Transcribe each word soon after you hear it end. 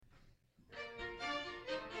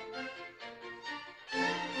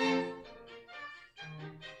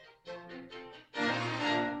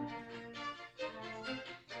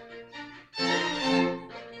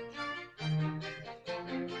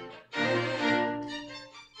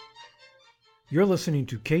You're listening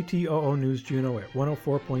to KTOO News Juneau at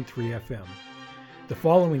 104.3 FM. The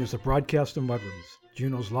following is a broadcast of Mudrooms,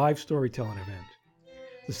 Juneau's live storytelling event.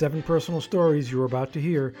 The 7 personal stories you're about to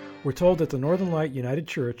hear were told at the Northern Light United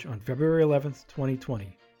Church on February 11th,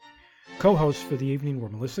 2020. Co-hosts for the evening were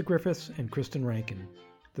Melissa Griffiths and Kristen Rankin.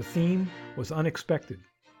 The theme was Unexpected.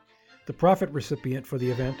 The profit recipient for the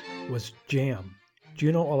event was JAM,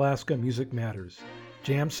 Juneau, Alaska Music Matters.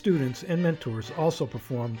 JAM students and mentors also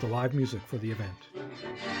performed the live music for the event.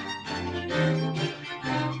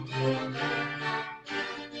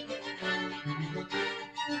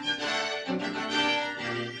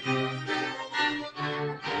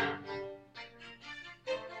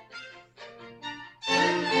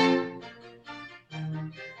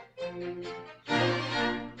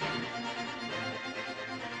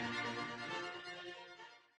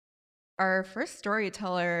 Our first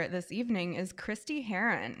storyteller this evening is Christy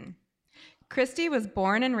Heron. Christy was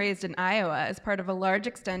born and raised in Iowa as part of a large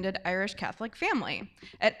extended Irish Catholic family.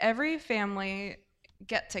 At every family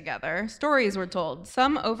get-together, stories were told,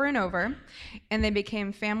 some over and over, and they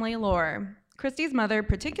became family lore. Christy's mother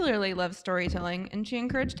particularly loved storytelling, and she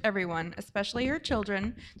encouraged everyone, especially her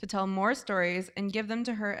children, to tell more stories and give them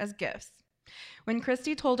to her as gifts. When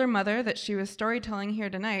Christy told her mother that she was storytelling here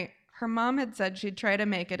tonight, her mom had said she'd try to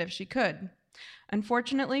make it if she could.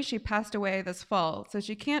 Unfortunately, she passed away this fall, so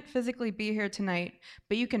she can't physically be here tonight,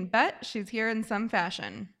 but you can bet she's here in some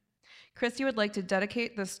fashion. Christy would like to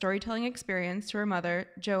dedicate this storytelling experience to her mother,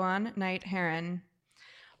 Joanne Knight Heron.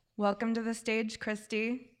 Welcome to the stage,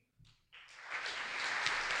 Christy.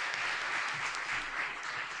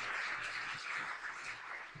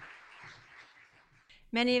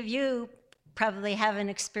 Many of you probably have an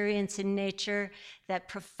experience in nature that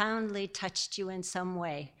profoundly touched you in some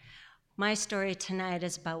way. My story tonight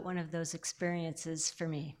is about one of those experiences for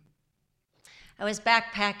me. I was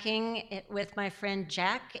backpacking with my friend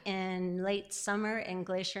Jack in late summer in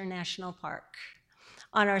Glacier National Park.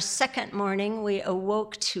 On our second morning, we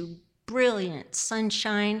awoke to brilliant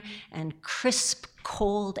sunshine and crisp,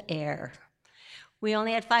 cold air. We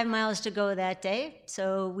only had 5 miles to go that day,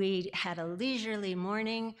 so we had a leisurely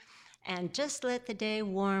morning and just let the day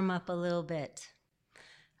warm up a little bit.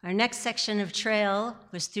 Our next section of trail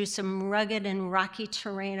was through some rugged and rocky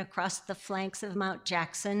terrain across the flanks of Mount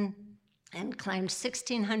Jackson and climbed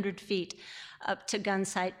 1,600 feet up to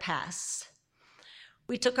Gunsight Pass.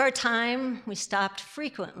 We took our time. We stopped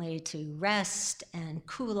frequently to rest and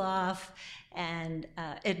cool off and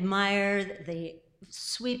admire the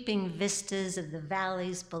sweeping vistas of the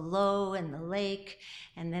valleys below and the lake,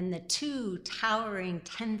 and then the 2 towering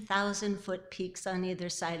 10,000-foot peaks on either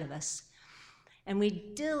side of us. And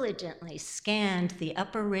we diligently scanned the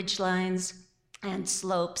upper ridgelines and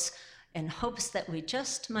slopes in hopes that we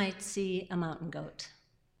just might see a mountain goat.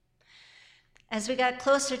 As we got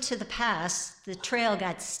closer to the pass, the trail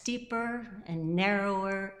got steeper and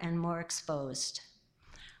narrower and more exposed.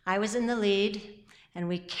 I was in the lead, and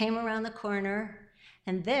we came around the corner,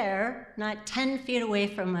 and there, not 10 feet away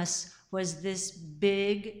from us, was this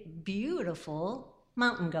big, beautiful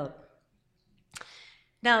mountain goat.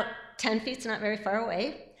 Now, 10 feet's not very far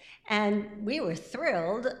away, and we were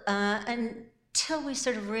thrilled until we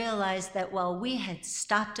sort of realized that while we had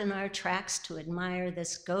stopped in our tracks to admire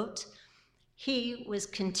this goat, he was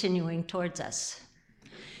continuing towards us.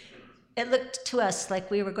 It looked to us like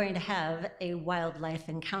we were going to have a wildlife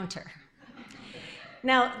encounter.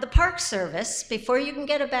 Now, the Park Service, before you can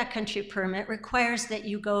get a backcountry permit, requires that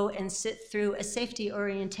you go and sit through a safety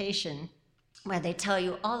orientation where they tell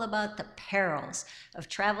you all about the perils of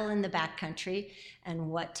travel in the backcountry and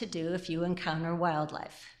what to do if you encounter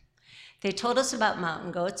wildlife. They told us about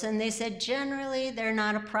mountain goats, and they said generally they're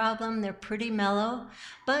not a problem, they're pretty mellow,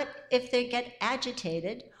 but if they get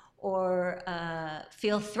agitated or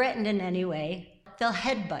feel threatened in any way, they'll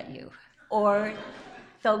headbutt you, or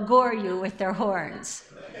they'll gore you with their horns.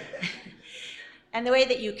 And the way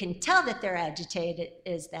that you can tell that they're agitated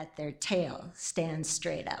is that their tail stands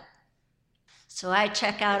straight up. So I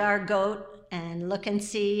check out our goat and look and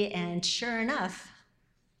see, and sure enough,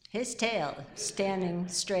 his tail standing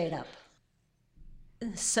straight up.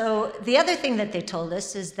 So the other thing that they told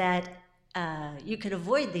us is that you could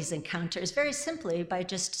avoid these encounters very simply by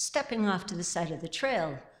just stepping off to the side of the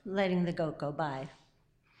trail, letting the goat go by.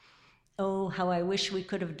 Oh, how I wish we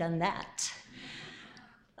could have done that.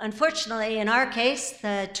 Unfortunately, in our case,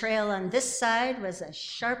 the trail on this side was a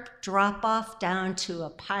sharp drop-off down to a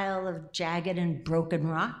pile of jagged and broken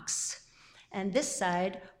rocks, and this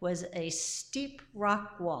side was a steep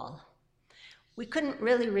rock wall. We couldn't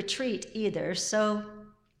really retreat either, so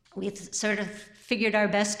we sort of figured our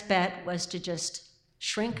best bet was to just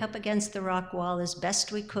shrink up against the rock wall as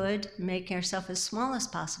best we could, make ourselves as small as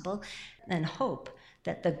possible, and hope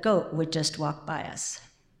that the goat would just walk by us.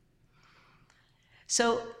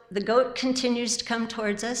 So the goat continues to come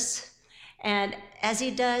towards us, and as he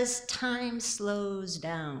does, time slows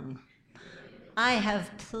down. I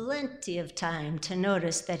have plenty of time to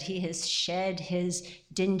notice that he has shed his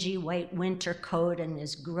dingy white winter coat and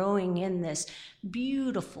is growing in this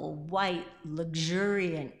beautiful, white,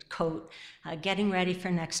 luxuriant coat, getting ready for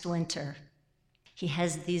next winter. He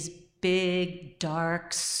has these big,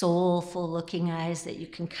 dark, soulful-looking eyes that you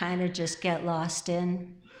can kind of just get lost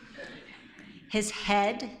in. His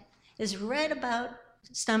head is right about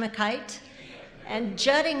stomach height, and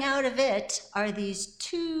jutting out of it are these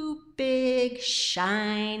two big,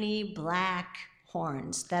 shiny black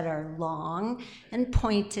horns that are long and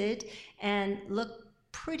pointed and look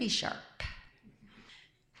pretty sharp.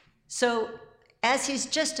 So as he's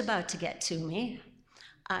just about to get to me,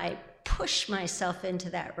 I push myself into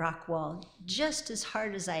that rock wall just as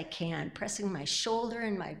hard as I can, pressing my shoulder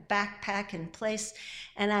and my backpack in place,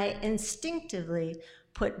 and I instinctively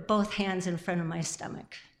put both hands in front of my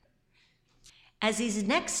stomach. As he's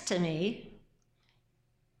next to me,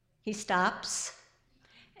 he stops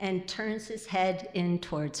and turns his head in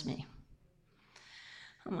towards me.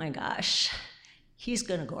 Oh my gosh, he's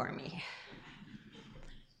gonna gore me.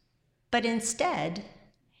 But instead,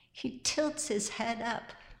 he tilts his head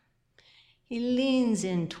up. He leans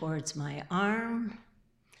in towards my arm,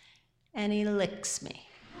 and he licks me.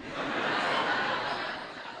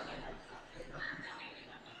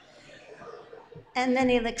 And then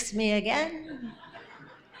he licks me again,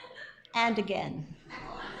 and again.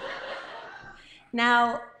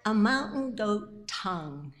 Now, a mountain goat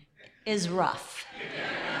tongue is rough.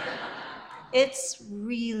 It's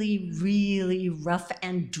really, really rough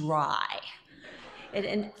and dry.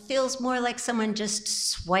 It feels more like someone just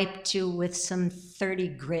swiped you with some 30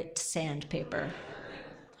 grit sandpaper.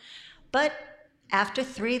 But after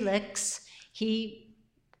 3 licks, he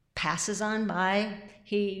passes on by.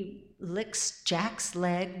 He licks Jack's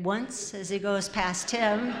leg once as he goes past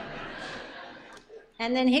him,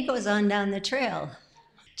 and then he goes on down the trail.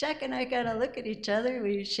 Jack and I kind of look at each other,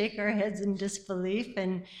 we shake our heads in disbelief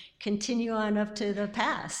and continue on up to the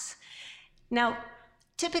pass. Now,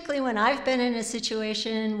 typically when I've been in a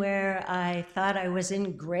situation where I thought I was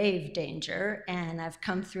in grave danger and I've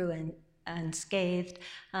come through unscathed,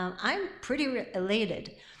 I'm pretty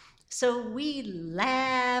elated. So we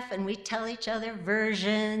laugh and we tell each other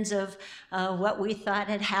versions of what we thought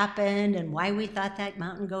had happened and why we thought that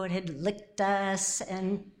mountain goat had licked us.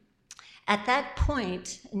 And at that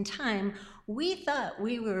point in time, we thought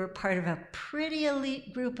we were part of a pretty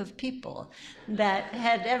elite group of people that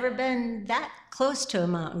had ever been that close to a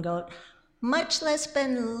mountain goat, much less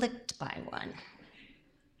been licked by one.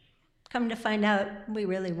 Come to find out, we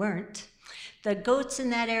really weren't. The goats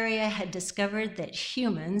in that area had discovered that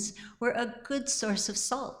humans were a good source of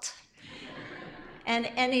salt.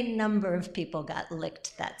 And any number of people got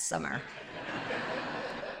licked that summer.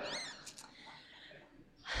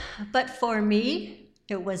 But for me,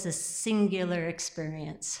 it was a singular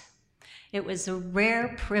experience. It was a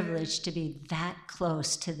rare privilege to be that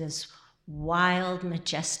close to this wild,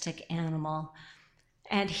 majestic animal.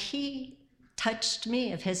 And he touched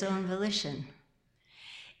me of his own volition.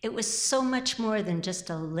 It was so much more than just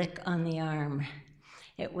a lick on the arm.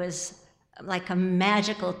 It was like a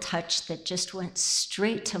magical touch that just went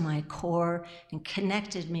straight to my core and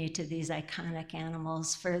connected me to these iconic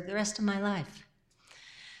animals for the rest of my life.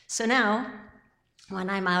 So now, when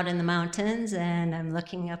I'm out in the mountains and I'm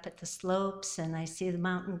looking up at the slopes and I see the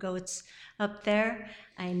mountain goats up there,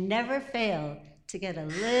 I never fail to get a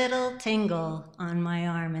little tingle on my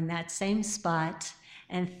arm in that same spot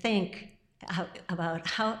and think about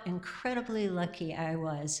how incredibly lucky I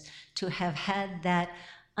was to have had that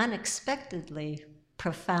unexpectedly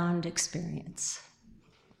profound experience.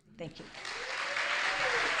 Thank you.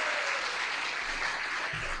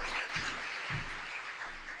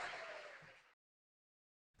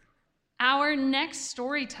 Our next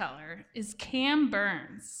storyteller is Cam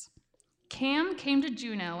Burns. Cam came to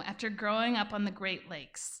Juneau after growing up on the Great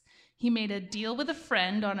Lakes. He made a deal with a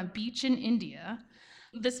friend on a beach in India.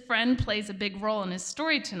 This friend plays a big role in his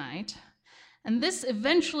story tonight, and this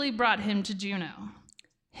eventually brought him to Juneau.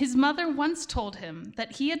 His mother once told him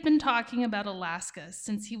that he had been talking about Alaska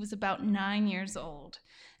since he was about 9 years old,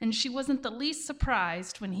 and she wasn't the least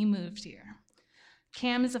surprised when he moved here.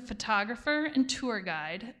 Cam is a photographer and tour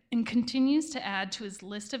guide and continues to add to his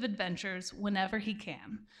list of adventures whenever he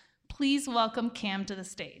can. Please welcome Cam to the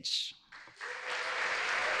stage.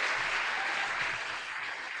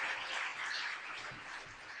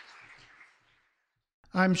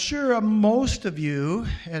 I'm sure most of you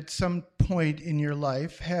at some point in your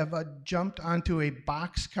life have jumped onto a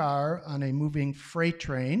boxcar on a moving freight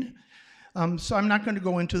train. So I'm not going to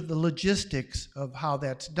go into the logistics of how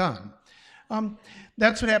that's done.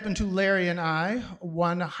 That's what happened to Larry and I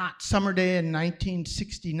one hot summer day in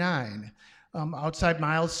 1969 outside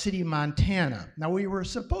Miles City, Montana. Now, we were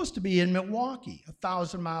supposed to be in Milwaukee,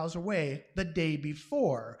 1,000 miles away, the day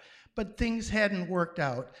before. But things hadn't worked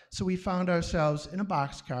out, so we found ourselves in a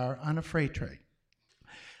boxcar on a freight train.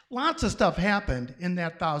 Lots of stuff happened in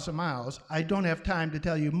that 1,000 miles. I don't have time to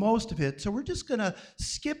tell you most of it, so we're just going to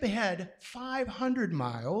skip ahead 500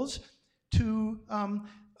 miles to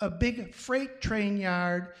a big freight train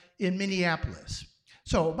yard in Minneapolis.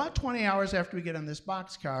 So about 20 hours after we get on this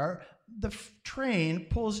boxcar, the train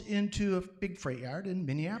pulls into a big freight yard in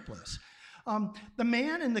Minneapolis. The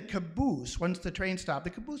man in the caboose, once the train stopped, the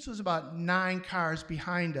caboose was about 9 cars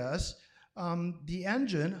behind us. The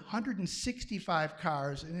engine, 165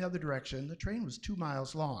 cars in the other direction. The train was 2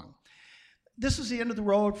 miles long. This was the end of the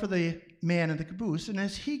road for the man in the caboose, and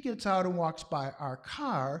as he gets out and walks by our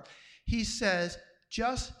car, he says,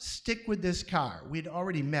 "Just stick with this car." We'd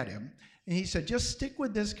already met him, and he said, "Just stick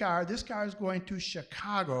with this car. This car is going to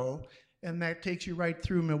Chicago, and that takes you right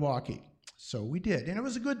through Milwaukee." So we did. And it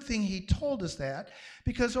was a good thing he told us that,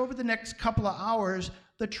 because over the next couple of hours,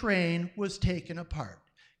 the train was taken apart.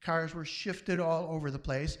 Cars were shifted all over the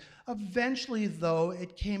place. Eventually, though,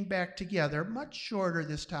 it came back together, much shorter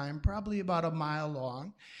this time, probably about a mile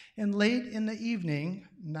long. And late in the evening,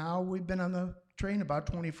 now we've been on the train about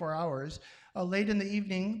 24 hours, late in the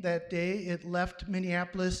evening that day, it left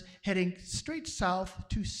Minneapolis, heading straight south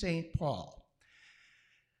to St. Paul.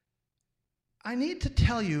 I need to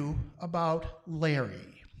tell you about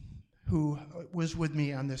Larry, who was with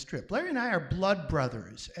me on this trip. Larry and I are blood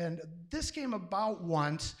brothers, and this came about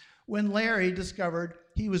once when Larry discovered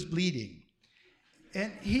he was bleeding.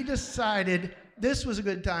 And he decided this was a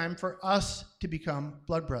good time for us to become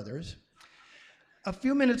blood brothers. A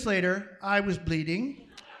few minutes later, I was bleeding,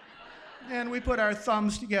 and we put our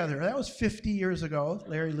thumbs together. That was 50 years ago.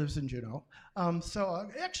 Larry lives in Juneau.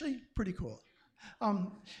 So actually pretty cool.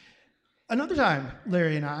 Another time,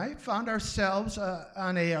 Larry and I found ourselves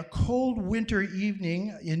on a cold winter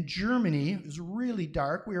evening in Germany. It was really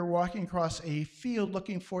dark. We were walking across a field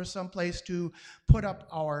looking for some place to put up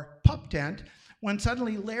our pup tent, when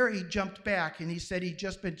suddenly Larry jumped back and he said he'd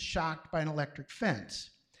just been shocked by an electric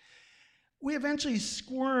fence. We eventually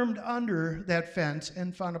squirmed under that fence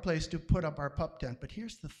and found a place to put up our pup tent. But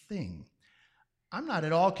here's the thing. I'm not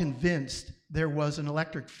at all convinced there was an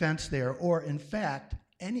electric fence there, or in fact,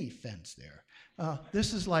 any fence there.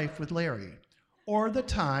 This is life with Larry. Or the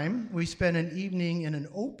time we spent an evening in an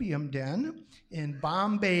opium den in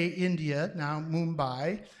Bombay, India, now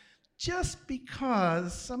Mumbai, just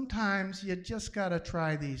because sometimes you just gotta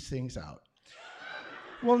try these things out.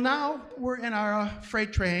 Well, now we're in our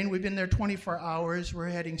freight train. We've been there 24 hours. We're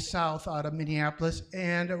heading south out of Minneapolis,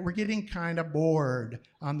 and we're getting kind of bored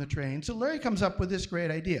on the train. So Larry comes up with this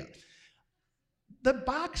great idea. The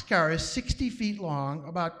boxcar is 60 feet long,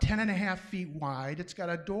 about 10.5 feet wide. It's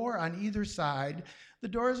got a door on either side. The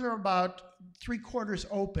doors are about 3/4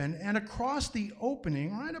 open, and across the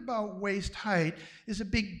opening, right about waist height, is a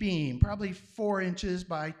big beam, probably 4 inches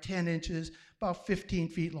by 10 inches, about 15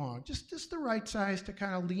 feet long. Just the right size to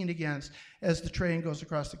kind of lean against as the train goes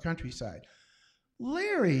across the countryside.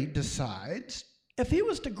 Larry decides if he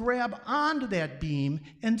was to grab onto that beam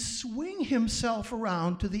and swing himself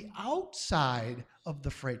around to the outside of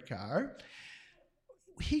the freight car,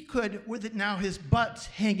 he could, with it now his butt's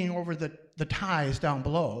hanging over the ties down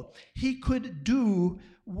below, he could do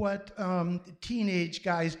what teenage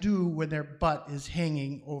guys do when their butt is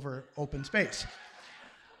hanging over open space.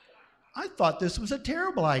 I thought this was a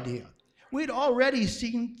terrible idea. We'd already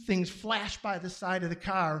seen things flash by the side of the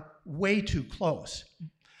car way too close.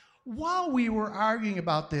 While we were arguing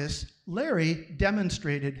about this, Larry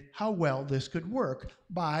demonstrated how well this could work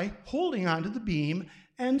by holding onto the beam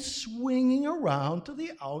and swinging around to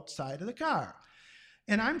the outside of the car.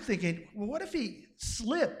 And I'm thinking, well, what if he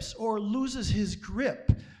slips or loses his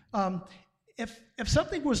grip? If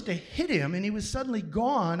something was to hit him and he was suddenly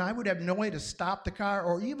gone, I would have no way to stop the car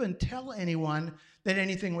or even tell anyone that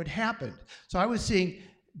anything would happen. So I was seeing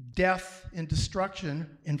death and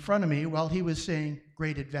destruction in front of me while he was saying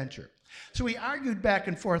great adventure. So we argued back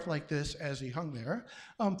and forth like this as he hung there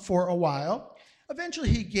for a while. Eventually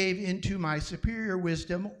he gave into my superior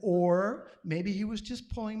wisdom, or maybe he was just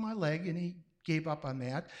pulling my leg and he gave up on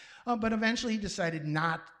that. But eventually he decided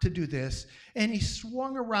not to do this, and he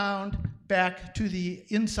swung around back to the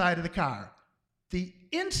inside of the car. The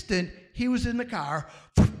instant he was in the car,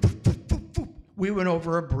 we went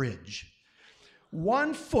over a bridge.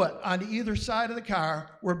 1 foot on either side of the car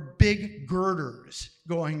were big girders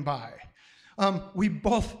going by. We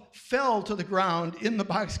both fell to the ground in the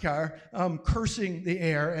boxcar, cursing the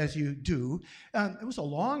air as you do. It was a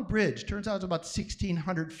long bridge. Turns out it's about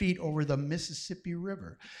 1,600 feet over the Mississippi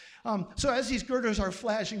River. So as these girders are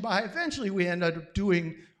flashing by, eventually we end up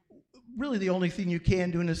doing really the only thing you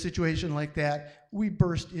can do in a situation like that. We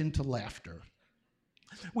burst into laughter.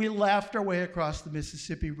 We laughed our way across the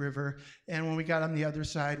Mississippi River, and when we got on the other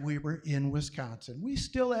side, we were in Wisconsin. We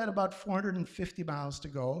still had about 450 miles to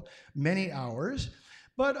go, many hours,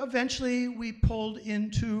 but eventually we pulled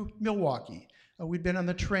into Milwaukee. We'd been on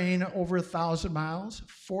the train over 1,000 miles,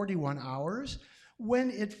 41 hours.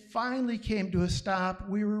 When it finally came to a stop,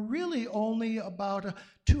 we were really only about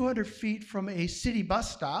 200 feet from a city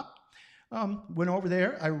bus stop. Went over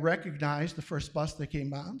there, I recognized the first bus that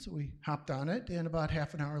came on, so we hopped on it, and about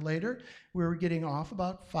half an hour later, we were getting off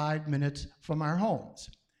about 5 minutes from our homes.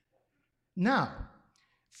 Now,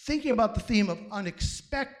 thinking about the theme of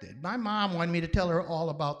unexpected, my mom wanted me to tell her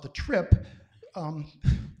all about the trip.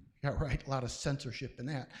 Yeah, right, a lot of censorship in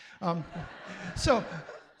that.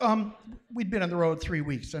 We'd been on the road 3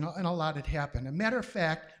 weeks, and a lot had happened. As a matter of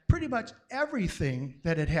fact, pretty much everything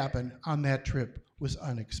that had happened on that trip was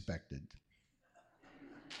unexpected.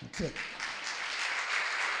 That's it.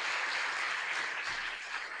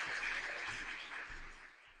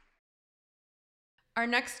 Our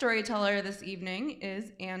next storyteller this evening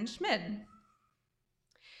is Ann Schmid.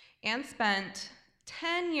 Ann spent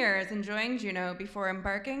 10 years enjoying Juneau before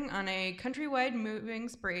embarking on a countrywide moving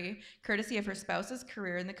spree courtesy of her spouse's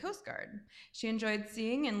career in the Coast Guard. She enjoyed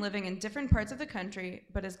seeing and living in different parts of the country,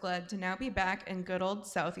 but is glad to now be back in good old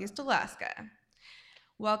Southeast Alaska.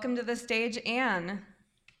 Welcome to the stage, Ann.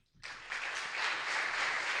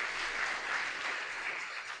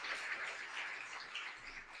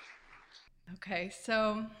 Okay,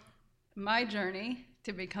 so my journey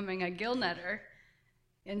to becoming a gill netter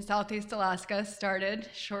in Southeast Alaska started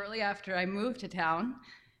shortly after I moved to town.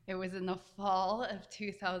 It was in the fall of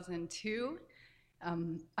 2002.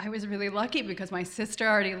 I was really lucky because my sister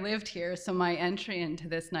already lived here, so my entry into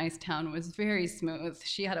this nice town was very smooth.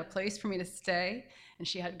 She had a place for me to stay, and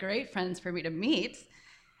she had great friends for me to meet.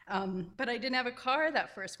 But I didn't have a car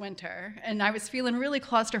that first winter, and I was feeling really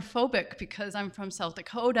claustrophobic because I'm from South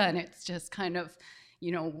Dakota, and it's just kind of,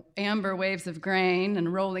 you know, amber waves of grain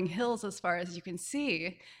and rolling hills as far as you can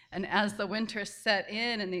see. And as the winter set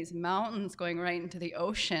in and these mountains going right into the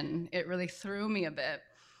ocean, it really threw me a bit.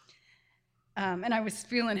 And I was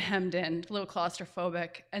feeling hemmed in, a little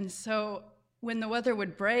claustrophobic. And so when the weather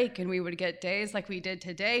would break and we would get days like we did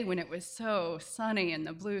today when it was so sunny and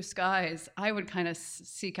the blue skies, I would kind of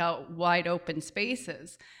seek out wide open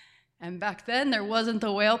spaces. And back then there wasn't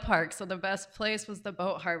the whale park, so the best place was the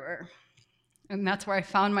boat harbor. And that's where I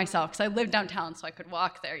found myself, because I lived downtown, so I could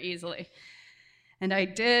walk there easily. And I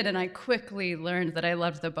did, and I quickly learned that I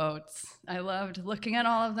loved the boats. I loved looking at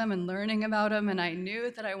all of them and learning about them, and I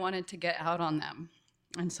knew that I wanted to get out on them.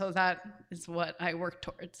 And so that is what I worked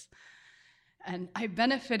towards. And I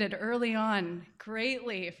benefited early on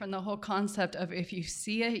greatly from the whole concept of if you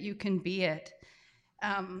see it, you can be it.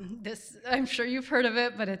 I'm sure you've heard of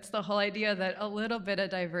it, but it's the whole idea that a little bit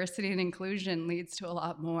of diversity and inclusion leads to a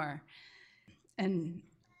lot more. And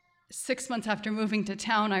 6 months after moving to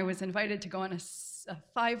town, I was invited to go on a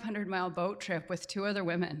 500-mile boat trip with 2 other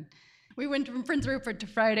women. We went from Prince Rupert to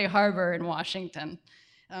Friday Harbor in Washington.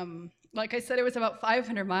 Like I said, it was about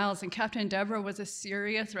 500 miles, and Captain Deborah was a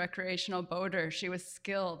serious recreational boater. She was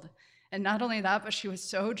skilled. And not only that, but she was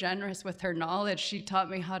so generous with her knowledge. She taught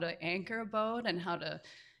me how to anchor a boat and how to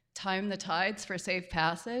time the tides for safe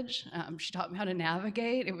passage. She taught me how to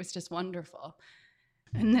navigate. It was just wonderful.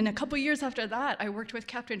 And then a couple years after that, I worked with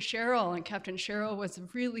Captain Cheryl, and Captain Cheryl was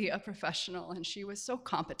really a professional, and she was so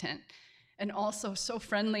competent and also so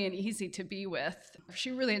friendly and easy to be with.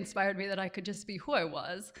 She really inspired me that I could just be who I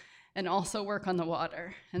was and also work on the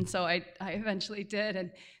water. And so I eventually did. And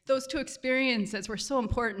those 2 experiences were so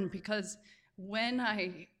important because when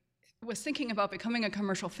I was thinking about becoming a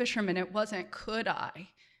commercial fisherman, it wasn't could I,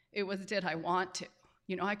 it was did I want to.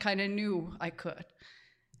 You know, I kind of knew I could.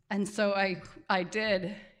 And so I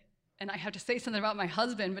did. And I have to say something about my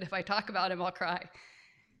husband, but if I talk about him, I'll cry.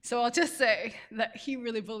 So I'll just say that he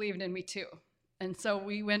really believed in me too. And so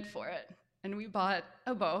we went for it. And we bought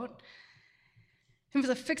a boat. It was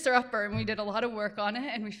a fixer-upper, and we did a lot of work on it,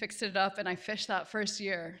 and we fixed it up, and I fished that first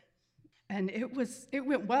year. And it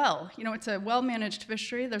went well. You know, it's a well-managed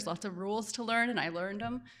fishery. There's lots of rules to learn, and I learned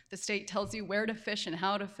them. The state tells you where to fish and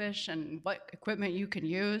how to fish and what equipment you can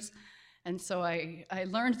use. And so I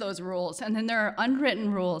learned those rules. And then there are unwritten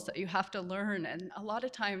rules that you have to learn. And a lot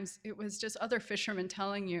of times it was just other fishermen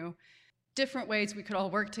telling you different ways we could all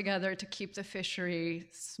work together to keep the fishery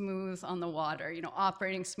smooth on the water, you know,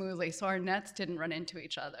 operating smoothly so our nets didn't run into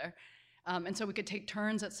each other. And so we could take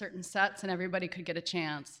turns at certain sets and everybody could get a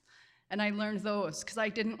chance. And I learned those because I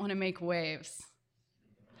didn't want to make waves.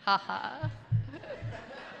 Ha ha.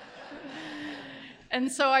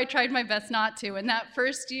 And so I tried my best not to. And that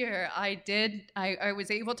first year I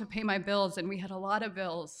was able to pay my bills, and we had a lot of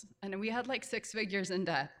bills. And we had like 6 figures in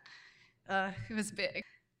debt. It was big.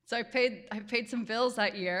 So I paid some bills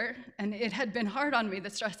that year, and it had been hard on me. The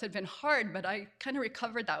stress had been hard, but I kind of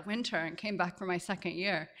recovered that winter and came back for my second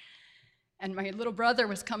year. And my little brother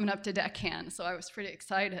was coming up to deckhand, so I was pretty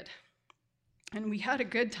excited. And we had a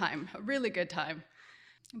good time, a really good time.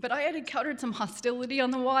 But I had encountered some hostility on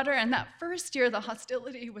the water, and that first year, the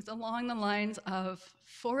hostility was along the lines of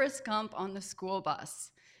Forrest Gump on the school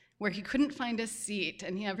bus, where he couldn't find a seat,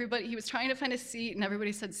 and he was trying to find a seat, and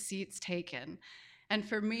everybody said, "Seats taken." And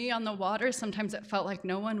for me on the water, sometimes it felt like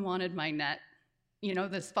no one wanted my net. You know,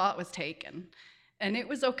 the spot was taken. And it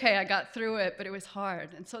was okay, I got through it, but it was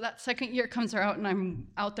hard. And so that second year comes around, and I'm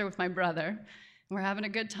out there with my brother. We're having a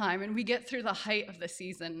good time, and we get through the height of the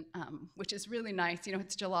season, which is really nice. You know,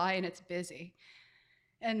 it's July and it's busy.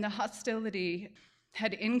 And the hostility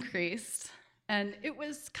had increased, and it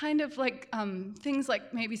was kind of like things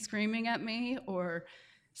like maybe screaming at me or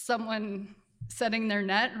someone setting their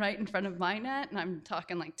net right in front of my net, and I'm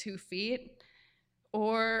talking like 2 feet,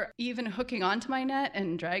 or even hooking onto my net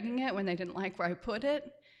and dragging it when they didn't like where I put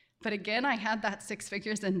it. But again, I had that 6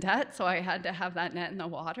 figures in debt, so I had to have that net in the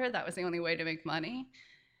water. That was the only way to make money.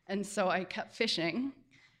 And so I kept fishing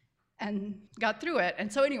and got through it.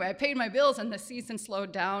 And so anyway, I paid my bills, and the season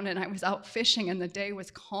slowed down, and I was out fishing, and the day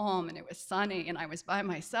was calm, and it was sunny, and I was by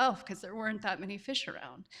myself because there weren't that many fish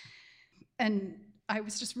around. And I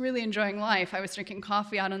was just really enjoying life. I was drinking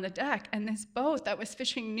coffee out on the deck, and this boat that was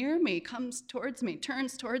fishing near me comes towards me,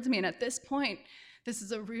 turns towards me, and at this point, this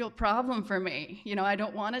is a real problem for me. You know, I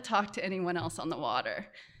don't want to talk to anyone else on the water.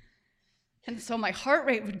 And so my heart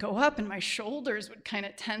rate would go up and my shoulders would kind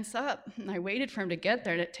of tense up. And I waited for him to get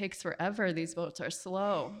there, and it takes forever. These boats are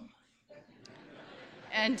slow.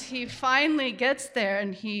 And he finally gets there,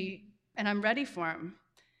 and I'm ready for him.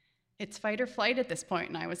 It's fight or flight at this point,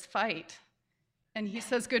 and I was fight. And he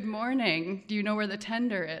says, "Good morning. Do you know where the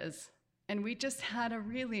tender is?" And we just had a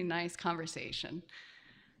really nice conversation.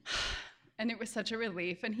 And it was such a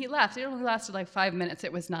relief. And he left. It only lasted like 5 minutes.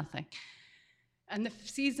 It was nothing. And the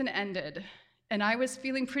season ended, and I was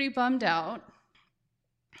feeling pretty bummed out.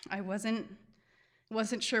 I wasn't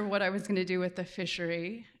sure what I was going to do with the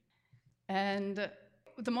fishery. And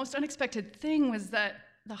the most unexpected thing was that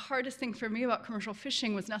the hardest thing for me about commercial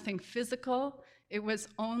fishing was nothing physical. It was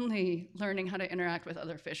only learning how to interact with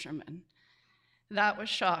other fishermen. That was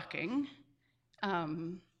shocking.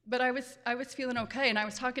 But I was feeling okay, and I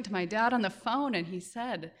was talking to my dad on the phone, and he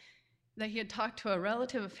said that he had talked to a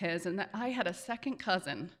relative of his and that I had a second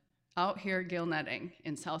cousin out here gill netting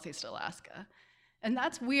in Southeast Alaska. And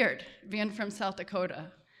that's weird, being from South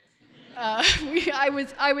Dakota. I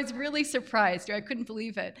was really surprised. I couldn't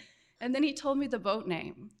believe it. And then he told me the boat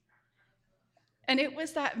name. And it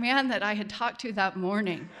was that man that I had talked to that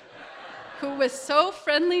morning, who was so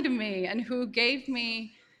friendly to me and who gave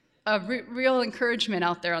me a real encouragement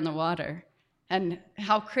out there on the water. And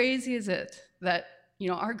how crazy is it that, you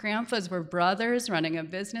know, our grandpas were brothers running a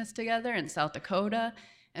business together in South Dakota,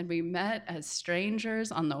 and we met as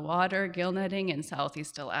strangers on the water gill netting in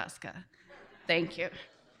Southeast Alaska. Thank you.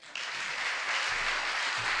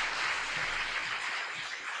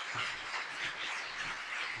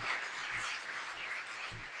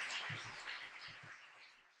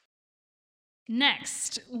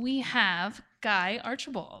 Next, we have Guy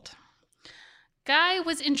Archibald. Guy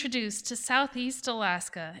was introduced to Southeast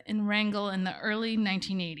Alaska in Wrangell in the early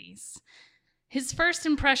 1980s. His first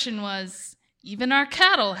impression was, even our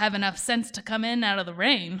cattle have enough sense to come in out of the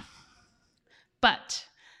rain. But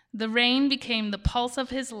the rain became the pulse of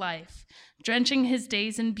his life, drenching his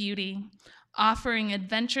days in beauty, offering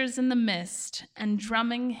adventures in the mist, and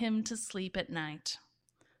drumming him to sleep at night.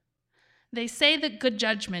 They say that good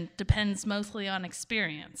judgment depends mostly on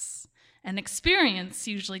experience, and experience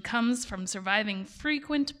usually comes from surviving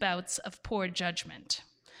frequent bouts of poor judgment.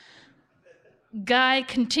 Guy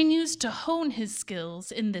continues to hone his skills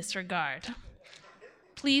in this regard.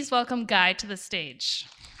 Please welcome Guy to the stage.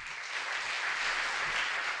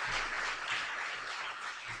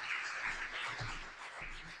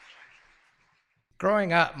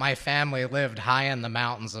 Growing up, my family lived high in the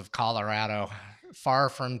mountains of Colorado, far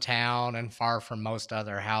from town and far from most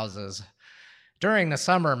other houses. During the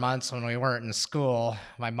summer months when we weren't in school,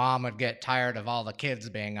 my mom would get tired of all the kids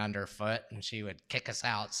being underfoot, and she would kick us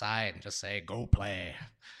outside and just say, "Go play."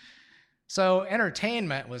 So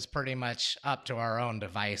entertainment was pretty much up to our own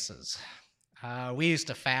devices. We used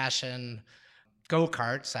to fashion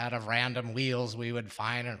go-karts out of random wheels we would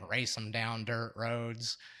find and race them down dirt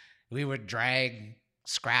roads. We would drag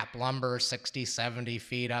scrap lumber 60, 70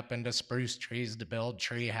 feet up into spruce trees to build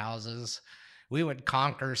tree houses. We would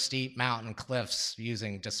conquer steep mountain cliffs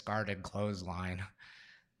using discarded clothesline.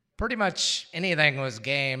 Pretty much anything was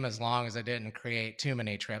game as long as it didn't create too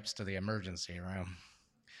many trips to the emergency room.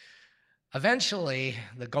 Eventually,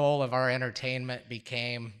 the goal of our entertainment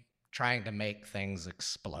became trying to make things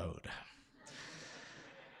explode.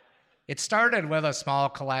 It started with a small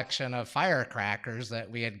collection of firecrackers that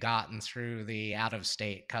we had gotten through the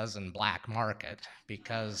out-of-state cousin black market,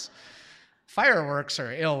 because fireworks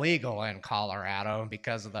are illegal in Colorado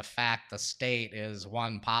because of the fact the state is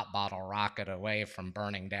one pop bottle rocket away from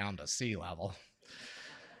burning down to sea level.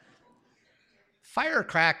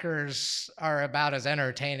 Firecrackers are about as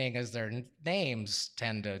entertaining as their names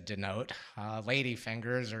tend to denote.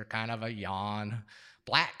 Ladyfingers are kind of a yawn.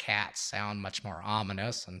 Black cats sound much more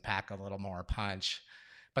ominous and pack a little more punch.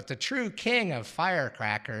 But the true king of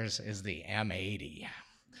firecrackers is the M80.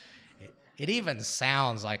 It even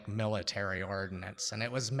sounds like military ordnance, and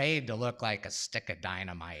it was made to look like a stick of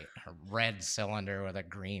dynamite, a red cylinder with a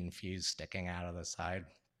green fuse sticking out of the side.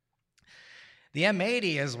 The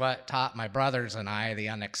M80 is what taught my brothers and I the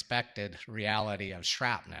unexpected reality of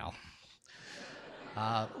shrapnel.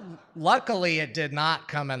 Luckily, it did not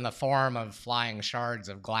come in the form of flying shards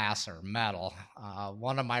of glass or metal.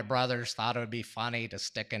 One of my brothers thought it would be funny to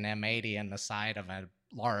stick an M80 in the side of a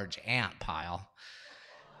large ant pile.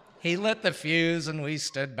 He lit the fuse, and we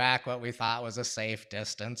stood back what we thought was a safe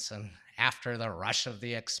distance, and after the rush of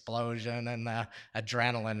the explosion and the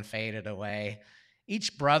adrenaline faded away,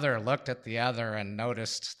 each brother looked at the other and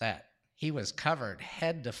noticed that he was covered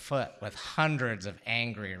head to foot with hundreds of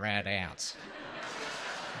angry red ants.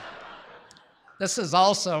 This is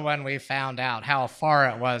also when we found out how far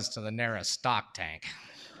it was to the nearest stock tank.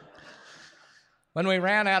 When we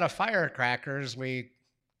ran out of firecrackers, we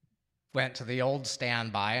went to the old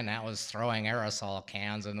standby, and that was throwing aerosol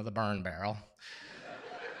cans into the burn barrel.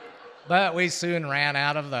 But we soon ran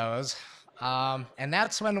out of those. And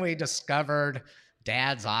that's when we discovered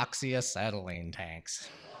Dad's oxyacetylene tanks.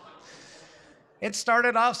 It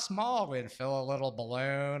started off small. We'd fill a little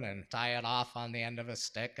balloon and tie it off on the end of a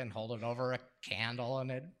stick and hold it over a candle, and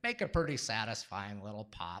it'd make a pretty satisfying little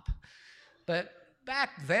pop. But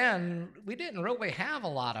back then, we didn't really have a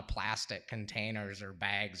lot of plastic containers or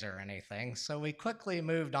bags or anything, so we quickly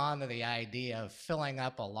moved on to the idea of filling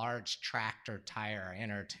up a large tractor tire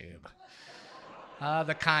inner tube,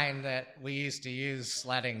 the kind that we used to use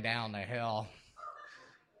sledding down the hill.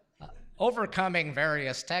 Overcoming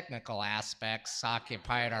various technical aspects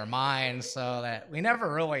occupied our minds so that we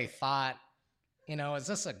never really thought, is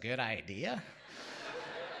this a good idea?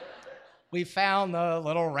 We found the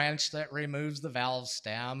little wrench that removes the valve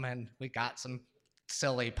stem, and we got some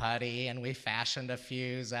silly putty, and we fashioned a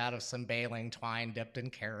fuse out of some baling twine dipped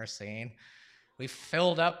in kerosene. We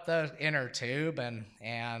filled up the inner tube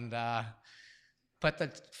and put the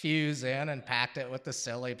fuse in and packed it with the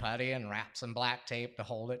silly putty and wrapped some black tape to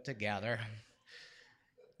hold it together.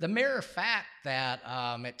 The mere fact that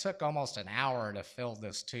it took almost an hour to fill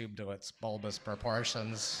this tube to its bulbous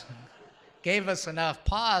proportions gave us enough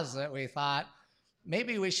pause that we thought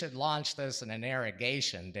maybe we should launch this in an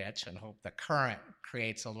irrigation ditch and hope the current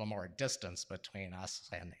creates a little more distance between us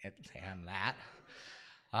and it and that.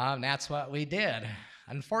 That's what we did.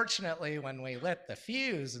 Unfortunately, when we lit the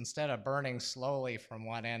fuse, instead of burning slowly from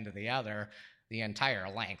one end to the other, the entire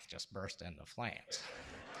length just burst into flames.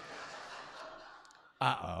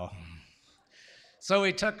 Uh-oh. So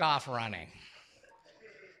we took off running.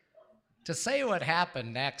 To say what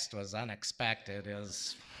happened next was unexpected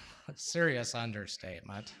is a serious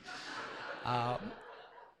understatement.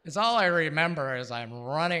 It's all I remember is I'm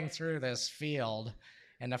running through this field,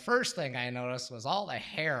 and the first thing I noticed was all the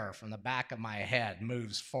hair from the back of my head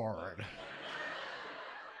moves forward.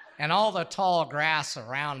 And all the tall grass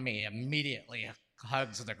around me immediately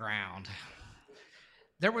hugs the ground.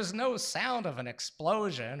 There was no sound of an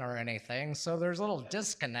explosion or anything, so there's a little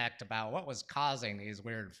disconnect about what was causing these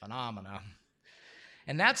weird phenomena.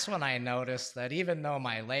 And that's when I noticed that even though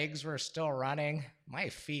my legs were still running, my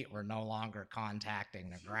feet were no longer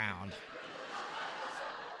contacting the ground.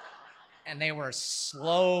 and they were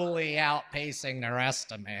slowly outpacing the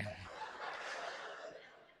rest of me.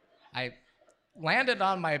 I landed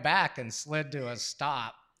on my back and slid to a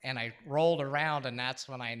stop, and I rolled around, and that's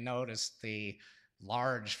when I noticed the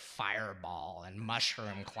large fireball and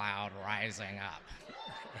mushroom cloud rising up.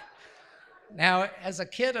 Now, as a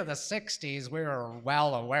kid of the 60s, we were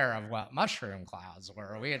well aware of what mushroom clouds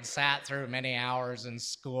were. We had sat through many hours in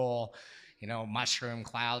school, mushroom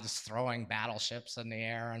clouds throwing battleships in the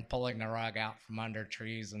air and pulling the rug out from under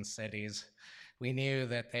trees and cities. We knew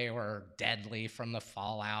that they were deadly from the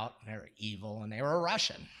fallout, they were evil, and they were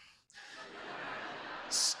Russian.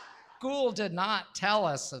 School did not tell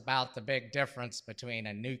us about the big difference between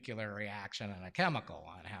a nuclear reaction and a chemical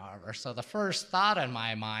one, however. So the first thought in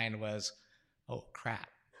my mind was, oh, crap.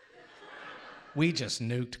 We just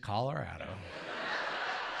nuked Colorado.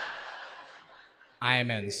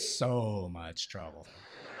 I'm in so much trouble.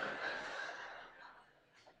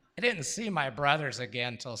 I didn't see my brothers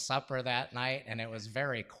again till supper that night, and it was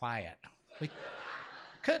very quiet. We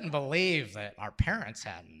couldn't believe that our parents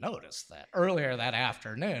hadn't noticed that earlier that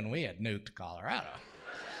afternoon we had nuked Colorado.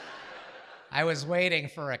 I was waiting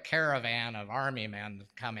for a caravan of army men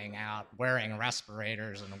coming out wearing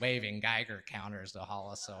respirators and waving Geiger counters to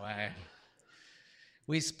haul us away.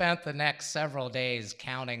 We spent the next several days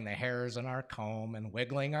counting the hairs in our comb and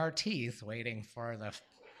wiggling our teeth, waiting for the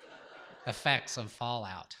effects of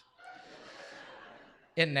fallout.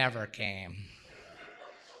 It never came.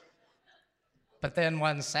 But then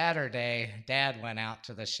one Saturday, Dad went out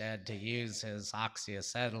to the shed to use his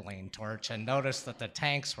oxyacetylene torch and noticed that the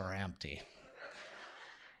tanks were empty.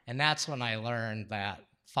 And that's when I learned that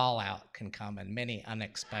fallout can come in many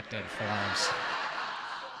unexpected forms.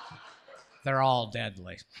 They're all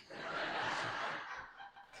deadly.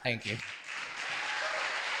 Thank you.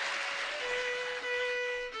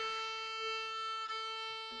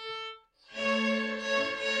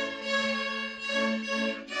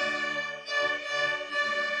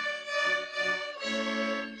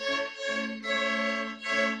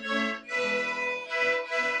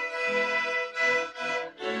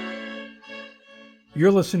 You're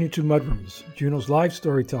listening to Mudrooms, Juneau's live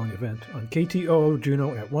storytelling event on KTOO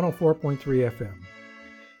Juneau at 104.3 FM.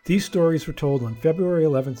 These stories were told on February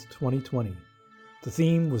 11th, 2020. The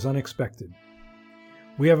theme was unexpected.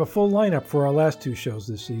 We have a full lineup for our last two shows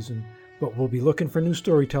this season, but we'll be looking for new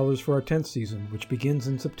storytellers for our 10th season, which begins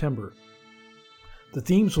in September. The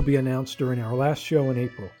themes will be announced during our last show in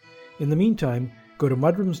April. In the meantime, go to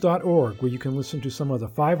mudrooms.org where you can listen to some of the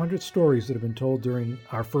 500 stories that have been told during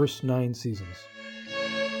our first 9 seasons.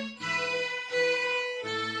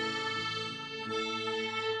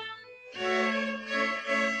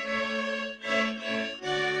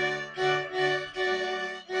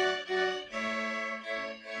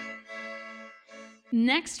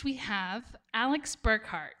 Next, we have Alex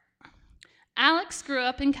Burkhart. Alex grew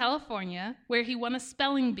up in California, where he won a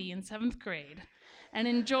spelling bee in 7th grade and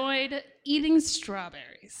enjoyed eating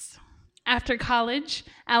strawberries. After college,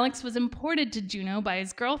 Alex was imported to Juneau by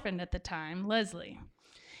his girlfriend at the time, Leslie.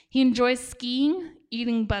 He enjoys skiing,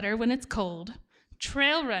 eating butter when it's cold,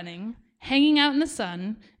 trail running, hanging out in the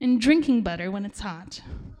sun, and drinking butter when it's hot.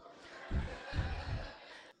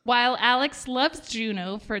 While Alex loves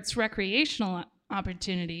Juneau for its recreational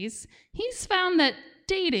opportunities, he's found that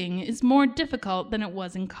dating is more difficult than it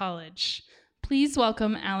was in college. Please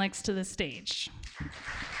welcome Alex to the stage.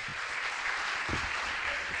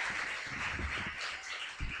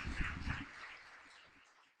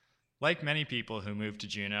 Like many people who moved to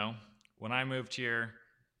Juneau, when I moved here,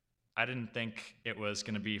 I didn't think it was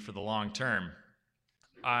going to be for the long term.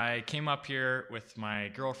 I came up here with my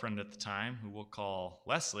girlfriend at the time, who we'll call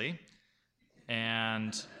Leslie,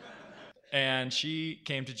 and she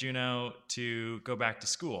came to Juneau to go back to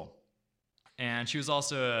school. And she was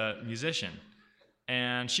also a musician.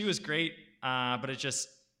 And she was great, but it just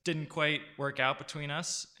didn't quite work out between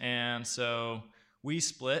us. And so we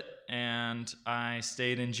split, and I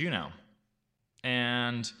stayed in Juneau.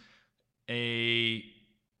 And a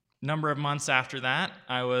number of months after that,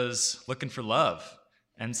 I was looking for love.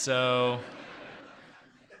 And so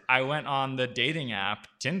I went on the dating app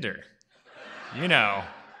Tinder. You know,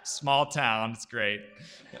 small town, it's great.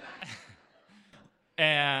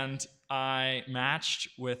 And I matched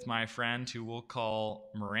with my friend who we'll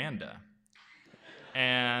call Miranda.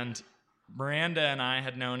 And Miranda and I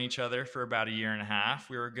had known each other for about a year and a half.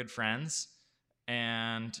 We were good friends.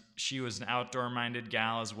 And she was an outdoor-minded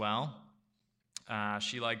gal as well.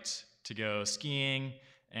 She liked to go skiing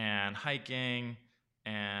and hiking,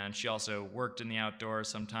 and she also worked in the outdoors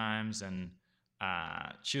sometimes, and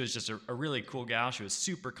she was just a really cool gal. She was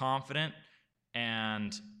super confident,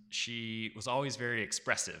 and she was always very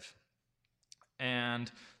expressive.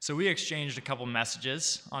 And so we exchanged a couple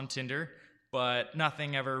messages on Tinder, but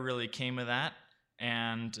nothing ever really came of that,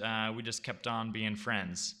 and we just kept on being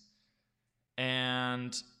friends.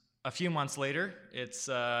 And a few months later, it's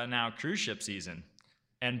now cruise ship season.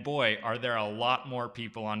 And boy, are there a lot more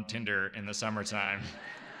people on Tinder in the summertime.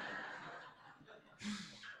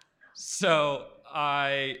 So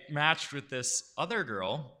I matched with this other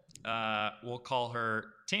girl, we'll call her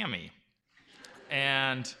Tammy.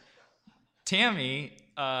 And Tammy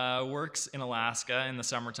works in Alaska in the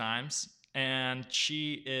summer times, and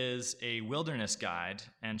she is a wilderness guide,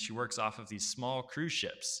 and she works off of these small cruise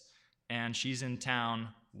ships, and she's in town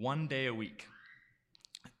 1 day a week.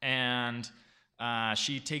 And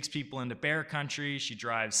she takes people into bear country, she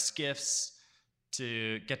drives skiffs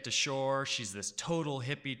to get to shore. She's this total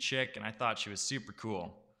hippie chick, and I thought she was super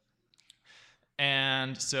cool.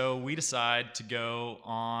 And so we decide to go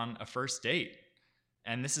on a first date.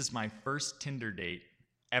 And this is my first Tinder date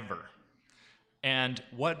ever. And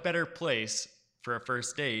what better place for a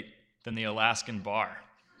first date than the Alaskan bar?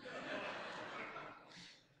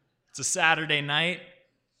 It's a Saturday night,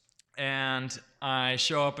 and I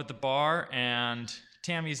show up at the bar, and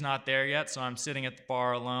Tammy's not there yet, so I'm sitting at the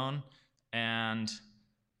bar alone, and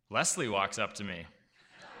Leslie walks up to me.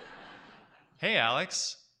 "Hey,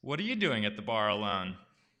 Alex, what are you doing at the bar alone?"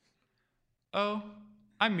 "Oh,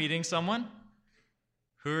 I'm meeting someone."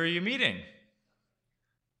 "Who are you meeting?"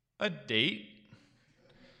 "A date."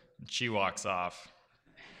 And she walks off.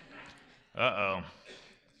 Uh-oh.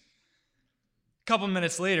 A couple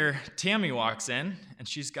minutes later, Tammy walks in, and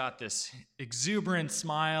she's got this exuberant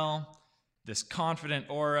smile, this confident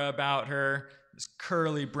aura about her, this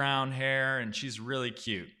curly brown hair, and she's really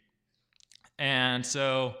cute. And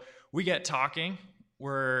so we get talking.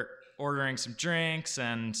 We're ordering some drinks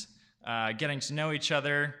and getting to know each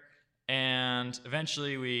other, and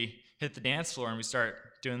eventually we hit the dance floor and we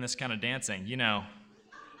start doing this kind of dancing, you know,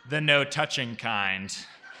 the no touching kind.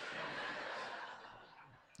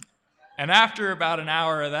 And after about an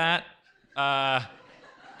hour of that,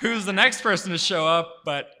 who's the next person to show up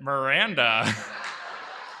but Miranda?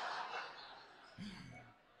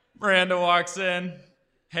 Miranda walks in.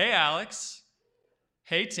 "Hey, Alex."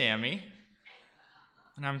 "Hey, Tammy."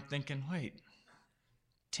 And I'm thinking, wait,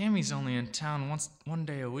 Tammy's only in town 1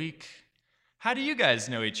 day a week. How do you guys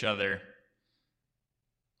know each other?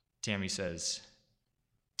 Tammy says,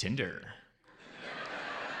 "Tinder."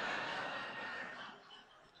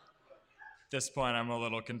 At this point, I'm a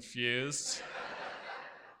little confused.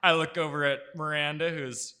 I look over at Miranda,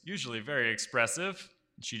 who's usually very expressive.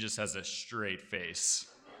 She just has a straight face.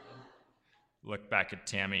 Look back at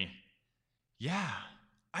Tammy. "Yeah,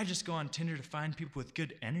 I just go on Tinder to find people with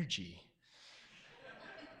good energy."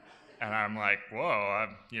 And I'm like, whoa,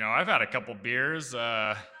 I've had a couple beers.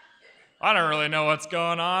 I don't really know what's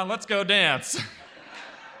going on. Let's go dance.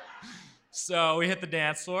 So we hit the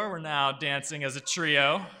dance floor. We're now dancing as a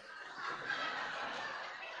trio.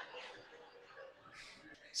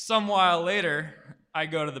 Some while later, I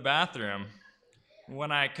go to the bathroom.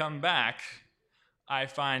 When I come back, I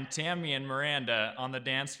find Tammy and Miranda on the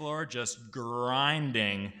dance floor just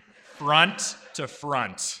grinding front to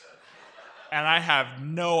front. And I have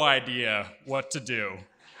no idea what to do.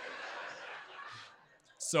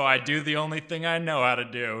 So I do the only thing I know how to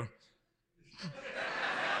do.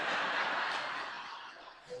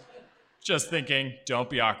 Just thinking, don't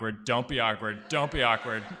be awkward, don't be awkward, don't be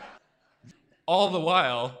awkward. All the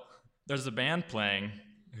while, there's a band playing.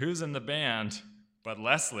 Who's in the band but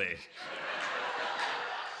Leslie?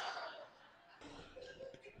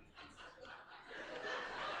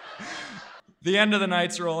 The end of the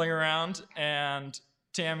night's rolling around, and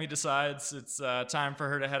Tammy decides it's time for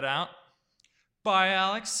her to head out. "Bye,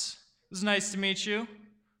 Alex. It was nice to meet you.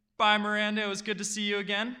 Bye, Miranda. It was good to see you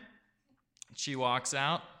again." She walks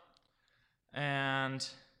out, and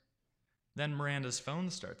then Miranda's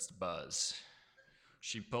phone starts to buzz.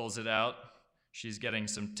 She pulls it out. She's getting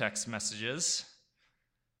some text messages.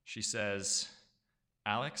 She says,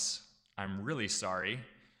 "Alex, I'm really sorry.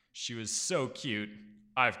 She was so cute.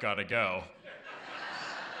 I've got to go."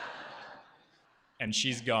 And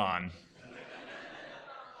she's gone.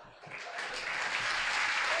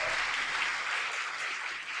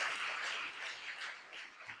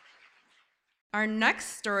 Our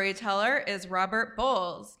next storyteller is Robert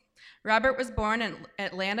Bowles. Robert was born in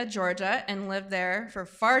Atlanta, Georgia, and lived there for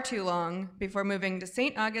far too long before moving to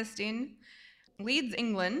St. Augustine, Leeds,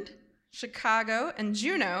 England, Chicago, and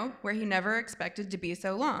Juneau, where he never expected to be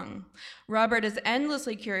so long. Robert is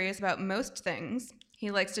endlessly curious about most things. He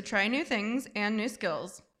likes to try new things and new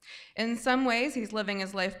skills. In some ways, he's living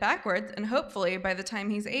his life backwards, and hopefully, by the time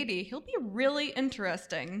he's 80, he'll be really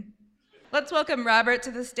interesting. Let's welcome Robert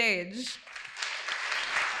to the stage.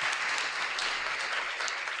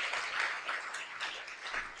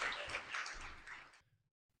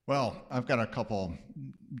 Well, I've got a couple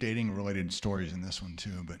dating-related stories in this one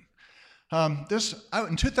too, but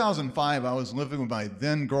in 2005, I was living with my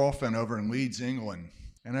then girlfriend over in Leeds, England,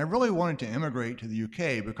 and I really wanted to immigrate to the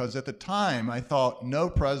UK because at the time I thought no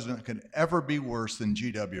president could ever be worse than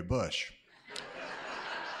G.W. Bush.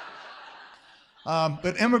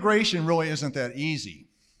 But immigration really isn't that easy.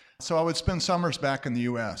 So I would spend summers back in the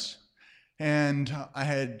US. And I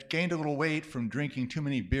had gained a little weight from drinking too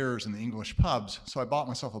many beers in the English pubs, so I bought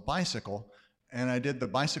myself a bicycle, and I did the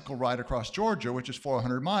bicycle ride across Georgia, which is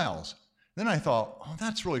 400 miles. Then I thought, oh,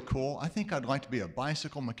 that's really cool. I think I'd like to be a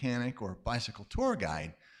bicycle mechanic or a bicycle tour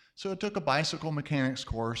guide. So I took a bicycle mechanics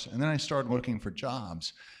course, and then I started looking for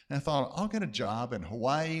jobs. And I thought, I'll get a job in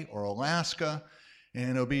Hawaii or Alaska, and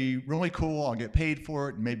it'll be really cool. I'll get paid for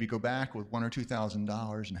it, and maybe go back with $1,000 or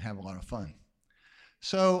 $2,000 and have a lot of fun.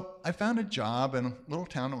 So I found a job in a little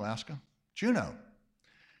town in Alaska, Juneau.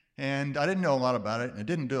 And I didn't know a lot about it, and I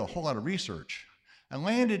didn't do a whole lot of research. I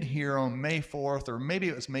landed here on May 4th, or maybe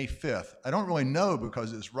it was May 5th. I don't really know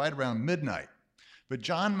because it's right around midnight. But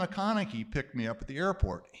John McConaughey picked me up at the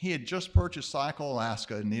airport. He had just purchased Cycle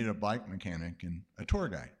Alaska and needed a bike mechanic and a tour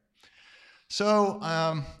guide. So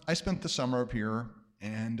I spent the summer up here.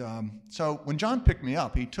 And so when John picked me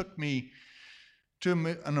up, he took me to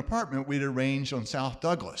an apartment we'd arranged on South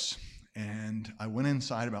Douglas. And I went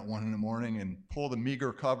inside about 1 in the morning and pulled the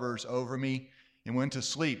meager covers over me and went to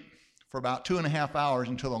sleep for about 2.5 hours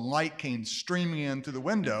until the light came streaming in through the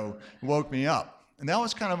window and woke me up. And that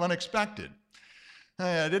was kind of unexpected.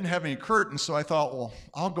 I didn't have any curtains, so I thought, well,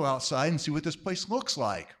 I'll go outside and see what this place looks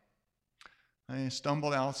like. I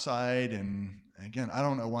stumbled outside, and again, I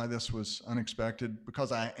don't know why this was unexpected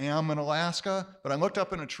because I am in Alaska, but I looked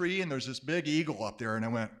up in a tree and there's this big eagle up there, and I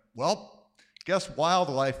went, well, guess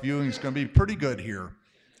wildlife viewing is going to be pretty good here.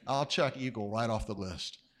 I'll check eagle right off the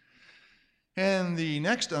list. And the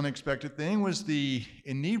next unexpected thing was the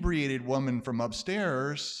inebriated woman from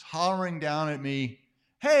upstairs hollering down at me,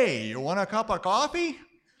 hey, you want a cup of coffee?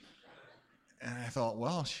 And I thought,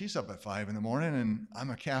 well, she's up at 5 in the morning and I'm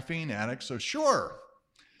a caffeine addict, so sure.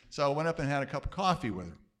 So I went up and had a cup of coffee with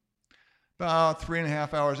her. About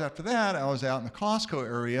 3.5 hours after that, I was out in the Costco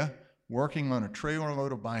area working on a trailer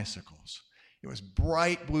load of bicycles. It was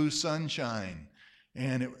bright blue sunshine,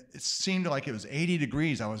 and it seemed like it was 80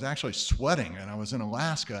 degrees. I was actually sweating, and I was in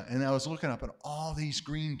Alaska, and I was looking up at all these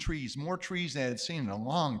green trees, more trees than I had seen in a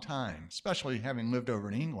long time, especially having lived over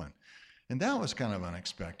in England. And that was kind of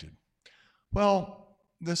unexpected. Well,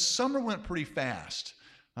 the summer went pretty fast.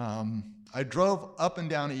 I drove up and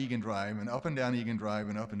down Egan Drive and up and down Egan Drive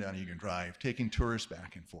and up and down Egan Drive, taking tourists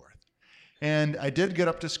back and forth. And I did get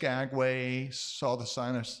up to Skagway, saw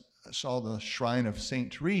the shrine of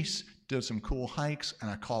St. Therese, did some cool hikes, and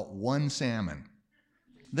I caught 1 salmon.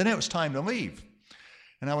 Then it was time to leave.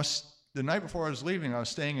 And the night before I was leaving, I was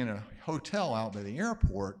staying in a hotel out by the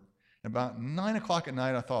airport. And about 9 o'clock at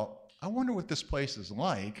night, I thought, I wonder what this place is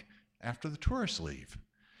like after the tourists leave.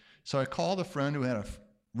 So I called a friend who had a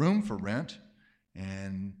room for rent,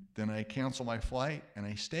 and then I canceled my flight and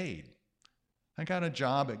I stayed. I got a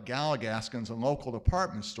job at Galligaskins, a local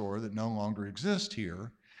department store that no longer exists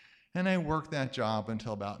here, and I worked that job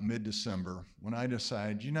until about mid-December when I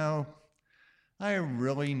decided, I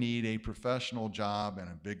really need a professional job in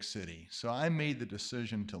a big city. So I made the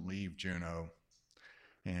decision to leave Juneau,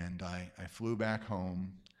 and I flew back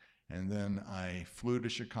home, and then I flew to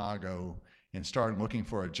Chicago and started looking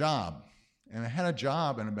for a job. And I had a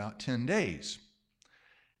job in about 10 days.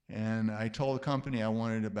 And I told the company I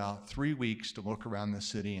wanted about 3 weeks to look around the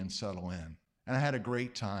city and settle in. And I had a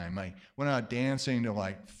great time. I went out dancing till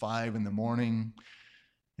like 5 in the morning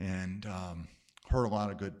and heard a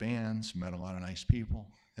lot of good bands, met a lot of nice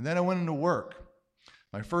people. And then I went into work.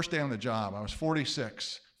 My first day on the job, I was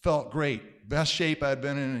 46, felt great, best shape I'd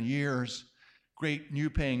been in years, great new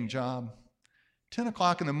paying job. 10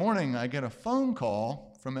 o'clock in the morning, I get a phone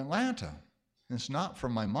call from Atlanta. And it's not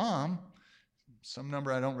from my mom, some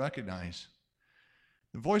number I don't recognize.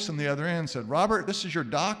 The voice on the other end said, Robert, this is your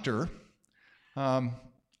doctor. I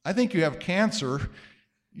think you have cancer.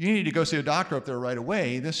 You need to go see a doctor up there right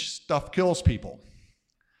away. This stuff kills people.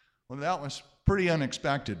 Well, that was pretty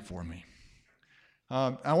unexpected for me.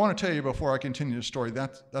 I want to tell you before I continue the story,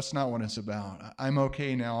 that's not what it's about. I'm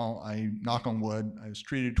okay now. I knock on wood. I was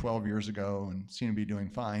treated 12 years ago and seem to be doing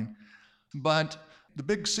fine. But the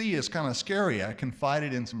big C is kind of scary. I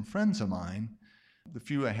confided in some friends of mine the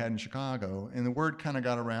few I had in Chicago, and the word kind of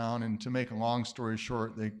got around, and to make a long story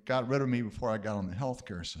short, they got rid of me before I got on the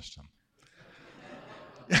healthcare system.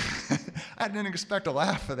 I didn't expect a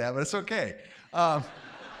laugh for that, but it's okay.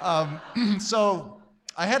 So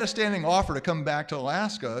I had a standing offer to come back to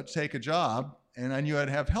Alaska to take a job, and I knew I'd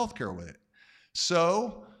have healthcare with it.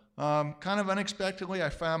 So kind of unexpectedly, I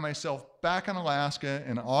found myself back in Alaska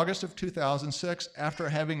in August of 2006 after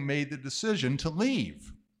having made the decision to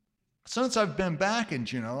leave. Since I've been back in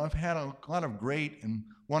Juneau, I've had a lot of great and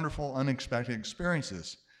wonderful unexpected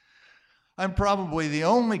experiences. I'm probably the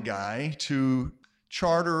only guy to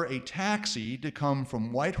charter a taxi to come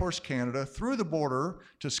from Whitehorse, Canada, through the border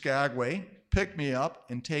to Skagway, pick me up,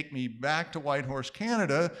 and take me back to Whitehorse,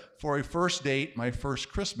 Canada for a first date, my first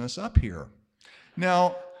Christmas up here.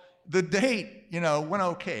 Now, the date, went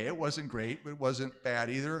okay. It wasn't great, but it wasn't bad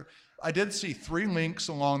either. I did see 3 links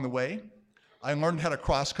along the way. I learned how to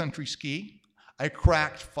cross-country ski. I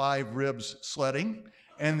cracked 5 ribs sledding,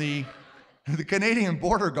 and the Canadian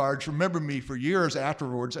border guards remember me for years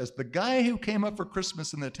afterwards as the guy who came up for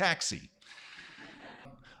Christmas in the taxi.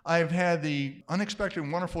 I've had the unexpected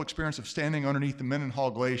and wonderful experience of standing underneath the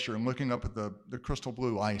Mendenhall Glacier and looking up at the crystal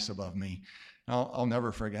blue ice above me. I'll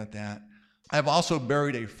never forget that. I've also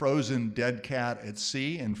buried a frozen dead cat at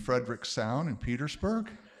sea in Frederick Sound in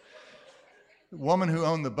Petersburg. The woman who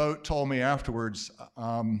owned the boat told me afterwards,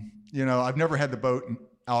 I've never had the boat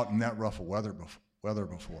out in that rough of weather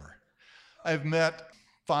before. I've met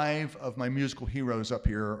 5 of my musical heroes up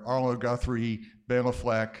here: Arlo Guthrie, Bela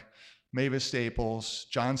Fleck, Mavis Staples,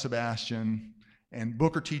 John Sebastian, and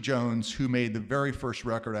Booker T. Jones, who made the very first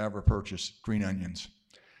record I ever purchased, Green Onions.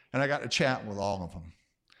 And I got to chat with all of them.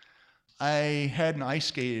 I hadn't ice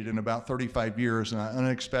skated in about 35 years, and I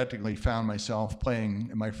unexpectedly found myself playing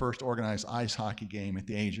in my first organized ice hockey game at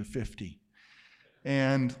the age of 50.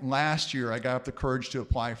 And last year, I got up the courage to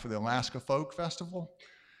apply for the Alaska Folk Festival,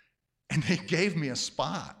 and they gave me a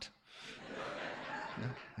spot.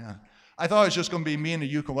 Yeah. I thought it was just going to be me and a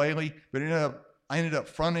ukulele, but I ended up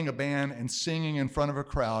fronting a band and singing in front of a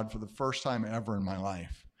crowd for the first time ever in my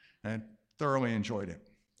life, and I thoroughly enjoyed it.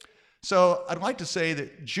 So I'd like to say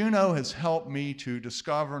that Juneau has helped me to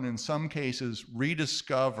discover, and in some cases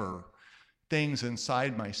rediscover, things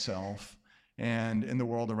inside myself and in the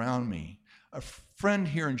world around me. A friend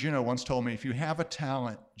here in Juneau once told me, if you have a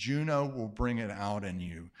talent, Juneau will bring it out in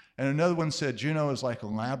you. And another one said, Juneau is like a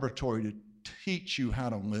laboratory to teach you how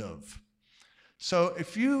to live. So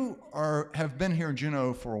if you have been here in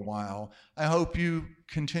Juneau for a while, I hope you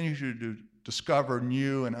continue to discover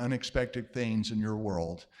new and unexpected things in your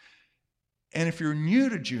world. And if you're new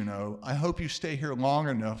to Juneau, I hope you stay here long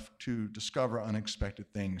enough to discover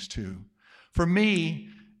unexpected things too. For me,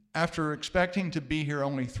 after expecting to be here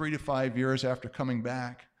only 3 to 5 years after coming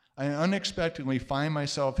back, I unexpectedly find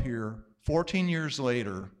myself here 14 years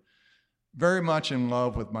later, very much in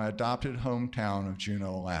love with my adopted hometown of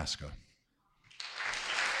Juneau, Alaska.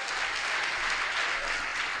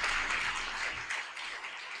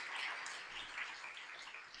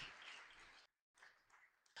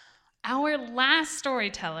 Our last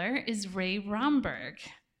storyteller is Ray Romberg.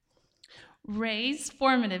 Ray's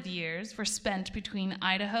formative years were spent between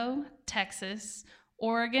Idaho, Texas,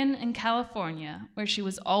 Oregon, and California, where she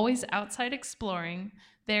was always outside exploring,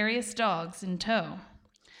 various dogs in tow.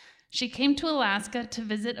 She came to Alaska to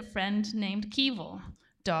visit a friend named Keeval,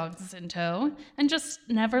 dogs in tow, and just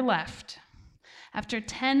never left. After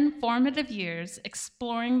 10 formative years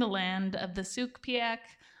exploring the land of the Sugpiaq,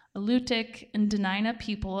 Alutiiq, and Dena'ina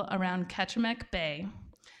people around Kachemak Bay,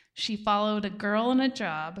 she followed a girl in a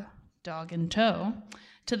job, dog in tow,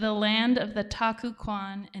 to the land of the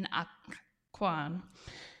Takuquan and Akquan.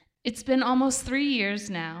 It's been almost 3 years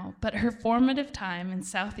now, but her formative time in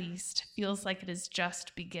Southeast feels like it is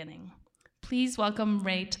just beginning. Please welcome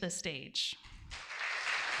Ray to the stage.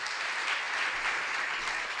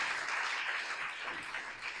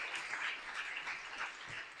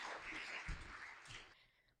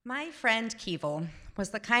 My friend Keeval was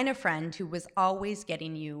the kind of friend who was always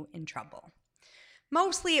getting you in trouble.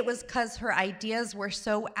 Mostly it was because her ideas were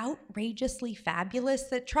so outrageously fabulous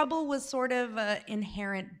that trouble was sort of an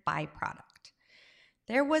inherent byproduct.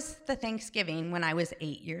 There was the Thanksgiving when I was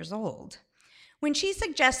 8 years old. When she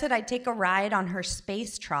suggested I take a ride on her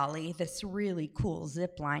space trolley, this really cool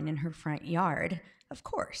zip line in her front yard, of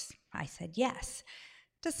course, I said yes,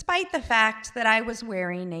 despite the fact that I was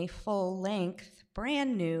wearing a full-length,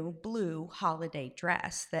 brand new blue holiday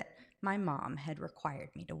dress that my mom had required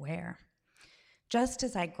me to wear. Just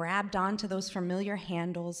as I grabbed onto those familiar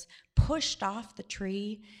handles, pushed off the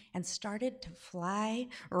tree, and started to fly,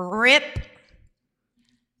 rip,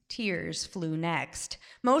 Tears flew next,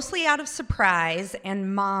 mostly out of surprise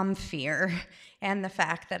and mom fear, and the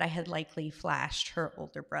fact that I had likely flashed her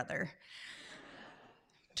older brother.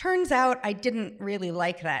 Turns out I didn't really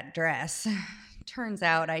like that dress. Turns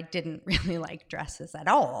out I didn't really like dresses at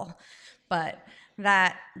all, but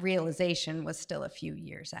that realization was still a few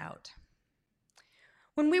years out.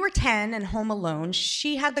 When we were 10 and home alone,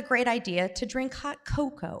 she had the great idea to drink hot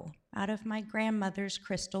cocoa out of my grandmother's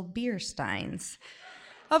crystal beer steins.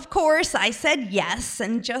 Of course, I said yes,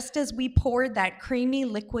 and just as we poured that creamy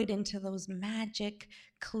liquid into those magic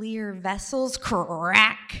clear vessels,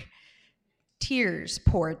 crack! Tears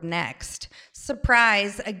poured next.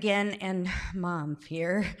 Surprise again, and mom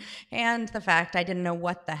fear, and the fact I didn't know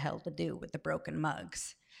what the hell to do with the broken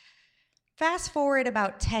mugs. Fast forward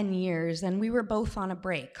about 10 years, and we were both on a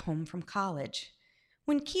break home from college.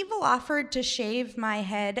 When Keeval offered to shave my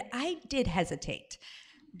head, I did hesitate,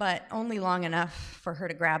 but only long enough for her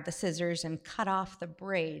to grab the scissors and cut off the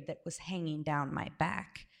braid that was hanging down my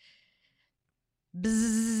back.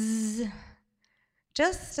 Bzzz.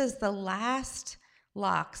 Just as the last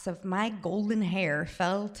locks of my golden hair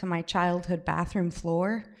fell to my childhood bathroom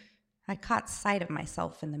floor, I caught sight of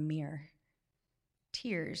myself in the mirror.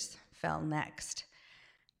 Tears fell next.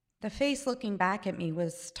 The face looking back at me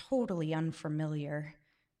was totally unfamiliar,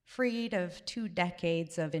 freed of 2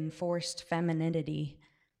 decades of enforced femininity,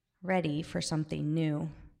 ready for something new.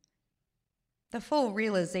 The full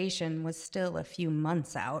realization was still a few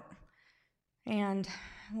months out, and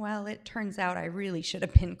well, it turns out I really should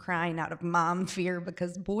have been crying out of mom fear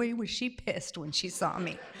because boy, was she pissed when she saw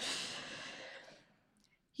me.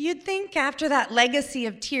 You'd think after that legacy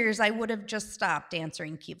of tears, I would have just stopped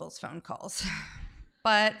answering Keeval's phone calls.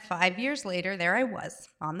 But 5 years later, there I was,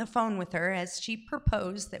 on the phone with her as she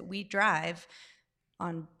proposed that we drive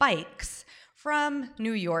on bikes from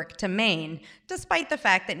New York to Maine, despite the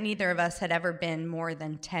fact that neither of us had ever been more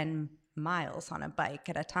than 10 miles on a bike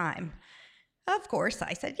at a time. Of course,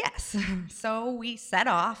 I said yes. So we set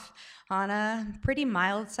off on a pretty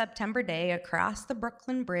mild September day across the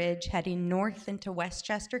Brooklyn Bridge, heading north into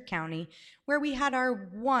Westchester County, where we had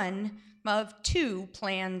our one of 2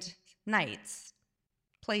 planned nights,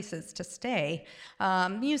 places to stay.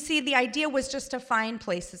 You see, the idea was just to find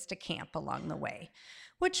places to camp along the way,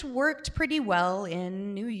 which worked pretty well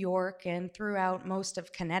in New York and throughout most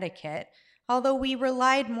of Connecticut, although we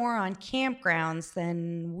relied more on campgrounds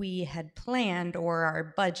than we had planned or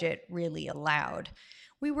our budget really allowed.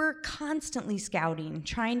 We were constantly scouting,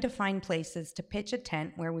 trying to find places to pitch a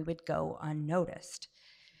tent where we would go unnoticed.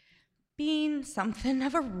 Being something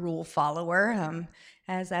of a rule follower,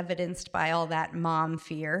 as evidenced by all that mom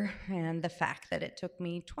fear and the fact that it took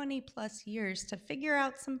me 20 plus years to figure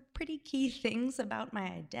out some pretty key things about my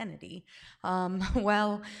identity,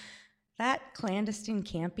 well, that clandestine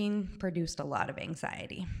camping produced a lot of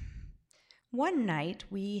anxiety. One night,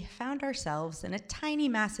 we found ourselves in a tiny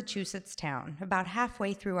Massachusetts town, about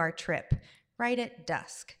halfway through our trip, right at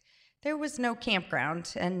dusk. There was no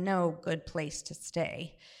campground and no good place to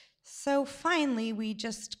stay. So finally, we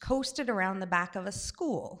just coasted around the back of a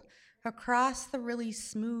school, across the really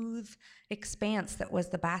smooth expanse that was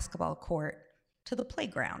the basketball court, to the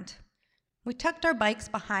playground. We tucked our bikes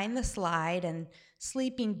behind the slide and,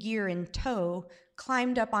 sleeping gear in tow,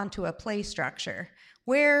 climbed up onto a play structure,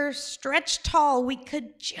 where, stretched tall, we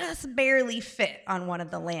could just barely fit on one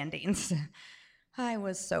of the landings. I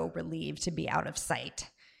was so relieved to be out of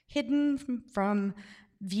sight, hidden from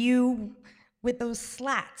view with those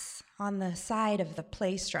slats on the side of the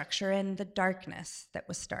play structure and the darkness that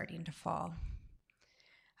was starting to fall.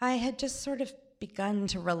 I had just sort of begun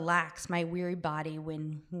to relax my weary body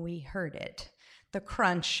when we heard it, the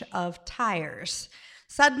crunch of tires.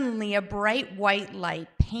 Suddenly, a bright white light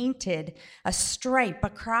painted a stripe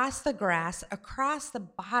across the grass, across the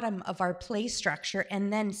bottom of our play structure,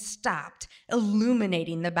 and then stopped,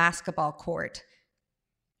 illuminating the basketball court.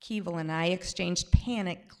 Keeval and I exchanged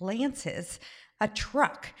panicked glances. A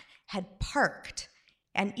truck had parked,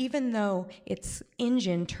 and even though its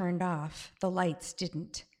engine turned off, the lights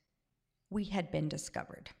didn't. We had been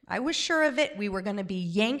discovered. I was sure of it. We were going to be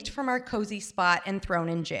yanked from our cozy spot and thrown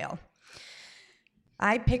in jail.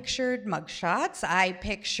 I pictured mugshots, I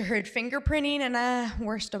pictured fingerprinting, and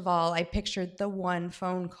worst of all, I pictured the one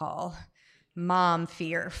phone call. Mom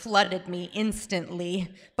fear flooded me instantly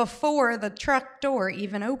before the truck door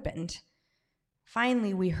even opened.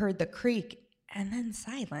 Finally, we heard the creak and then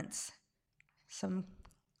silence. Some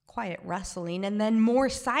quiet rustling and then more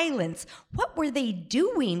silence. What were they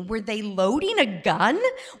doing? Were they loading a gun?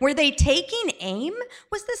 Were they taking aim?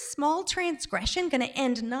 Was this small transgression going to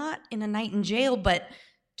end not in a night in jail, but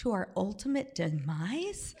to our ultimate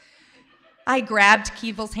demise? I grabbed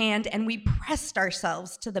Keevil's hand and we pressed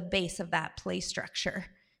ourselves to the base of that play structure,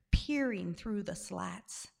 peering through the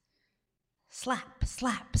slats. Slap,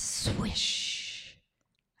 slap, swish.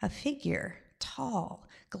 A figure, tall,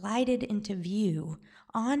 glided into view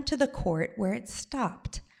onto the court where it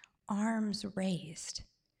stopped, arms raised.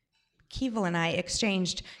 Keevil and I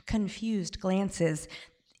exchanged confused glances.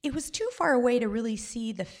 It was too far away to really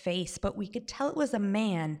see the face, but we could tell it was a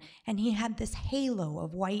man, and he had this halo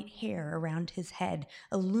of white hair around his head,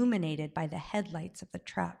 illuminated by the headlights of the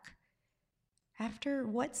truck. After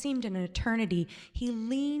what seemed an eternity, he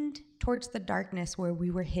leaned towards the darkness where we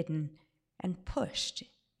were hidden and pushed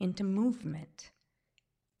into movement.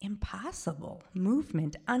 Impossible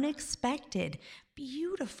movement, unexpected,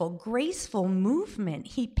 beautiful, graceful movement.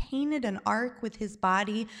 He painted an arc with his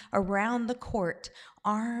body around the court,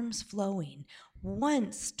 arms flowing.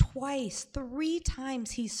 Once, twice, 3 times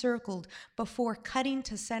he circled before cutting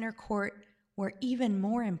to center court, where even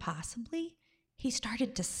more impossibly, he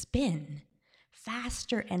started to spin.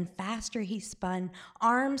 Faster and faster he spun,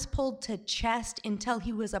 arms pulled to chest until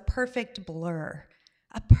he was a perfect blur.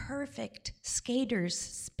 A perfect skater's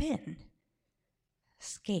spin.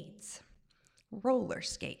 Skates. Roller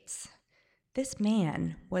skates. This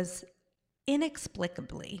man was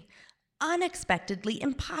inexplicably, unexpectedly,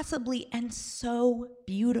 impossibly, and so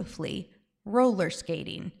beautifully roller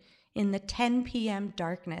skating in the 10 p.m.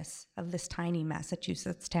 darkness of this tiny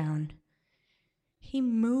Massachusetts town. He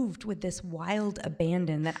moved with this wild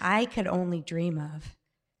abandon that I could only dream of.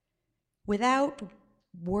 Without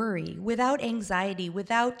worry, without anxiety,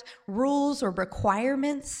 without rules or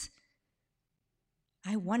requirements,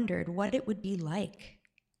 I wondered what it would be like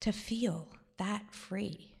to feel that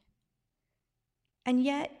free. And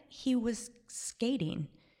yet he was skating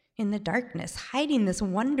in the darkness, hiding this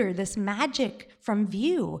wonder, this magic from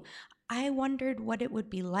view. I wondered what it would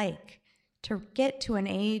be like to get to an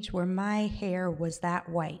age where my hair was that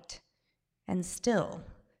white and still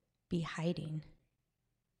be hiding.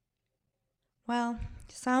 Well,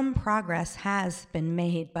 some progress has been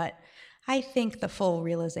made, but I think the full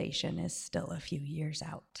realization is still a few years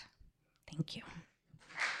out. Thank you.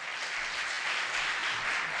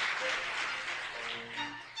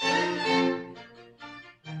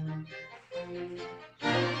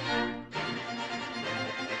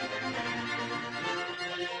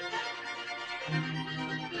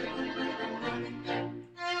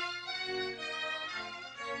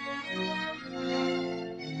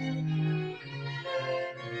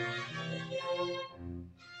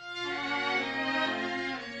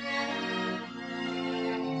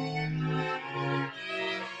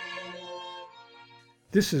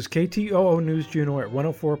 This is KTOO News Juneau at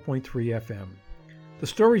 104.3 FM. The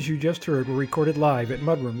stories you just heard were recorded live at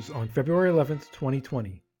Mudrooms on February 11th,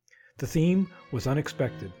 2020. The theme was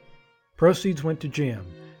Unexpected. Proceeds went to JAM,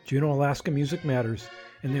 Juneau Alaska Music Matters,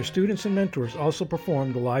 and their students and mentors also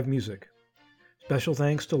performed the live music. Special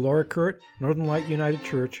thanks to Laura Kurt, Northern Light United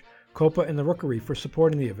Church, COPA, and the Rookery for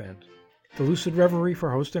supporting the event, to Lucid Reverie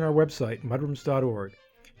for hosting our website, mudrooms.org,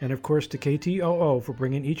 and of course to KTOO for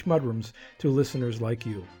bringing each Mudrooms to listeners like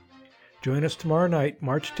you. Join us tomorrow night,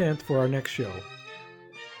 March 10th, for our next show.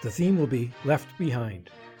 The theme will be Left Behind.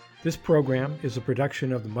 This program is a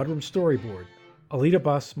production of the Mudroom Storyboard. Alita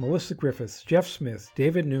Buss, Melissa Griffiths, Jeff Smith,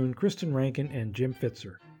 David Noon, Kristen Rankin, and Jim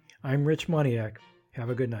Fitzer. I'm Rich Moniak. Have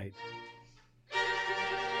a good night.